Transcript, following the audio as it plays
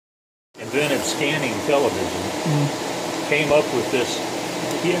invented scanning television, came up with this.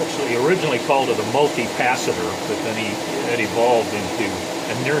 He actually originally called it a multipacitor, but then it evolved into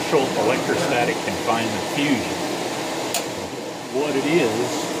inertial electrostatic confinement fusion. What it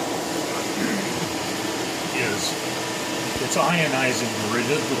is it's ionizing the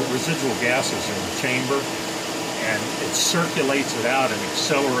residual gases in the chamber, and it circulates it out and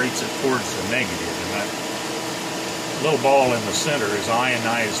accelerates it towards the negative. And that little ball in the center is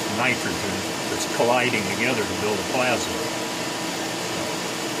ionized nitrogen that's colliding together to build a plasma.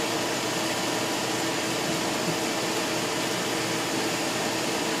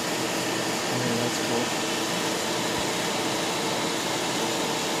 Yeah, that's cool.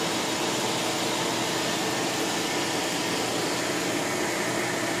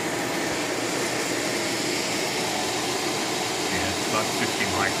 About 50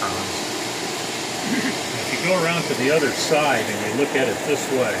 microns. If you go around to the other side and you look at it this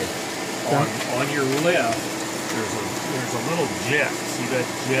way, on your left, there's a little jet. See that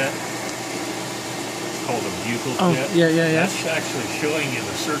jet? It's called a buccal jet. Yeah. That's actually showing you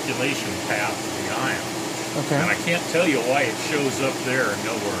the circulation path of the ion. Okay. And I can't tell you why it shows up there and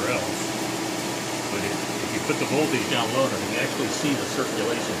nowhere else. But if you put the voltage down low, you actually see the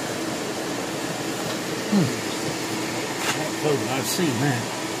circulation path. I've seen that.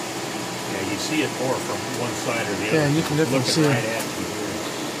 Yeah, you see it more from one side or the other. Yeah, you can definitely see right it. at you.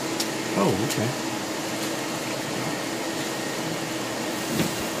 Oh, okay.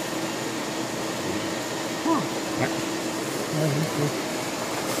 Huh.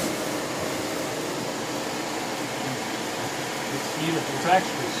 It's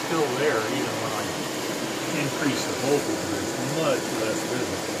actually still there even when I increase the voltage. It's much less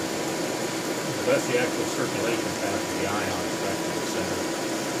visible. But that's the actual circulation path of the ions back to the center.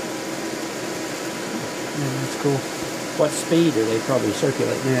 Yeah, that's cool. What speed are they probably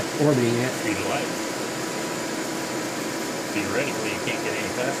circulating at, orbiting at? Speed of light. Theoretically, you can't get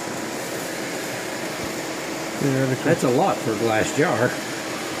any faster. That's a lot for a glass jar.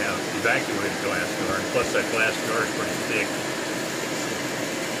 Now, evacuated glass jar, and plus that glass jar is pretty thick.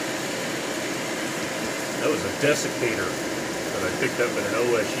 That was a desiccator that I picked up at an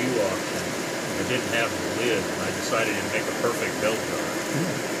OSU auction. It didn't have the lid, and I decided to make a perfect bell jar.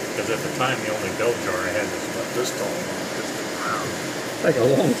 Because at the time, the only bell jar I had was about this tall, just round. Take a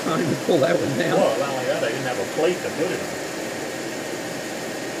long time to pull that one down. Well, not only that, I didn't have a plate to put it on.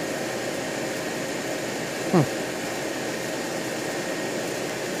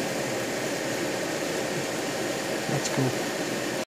 That's cool.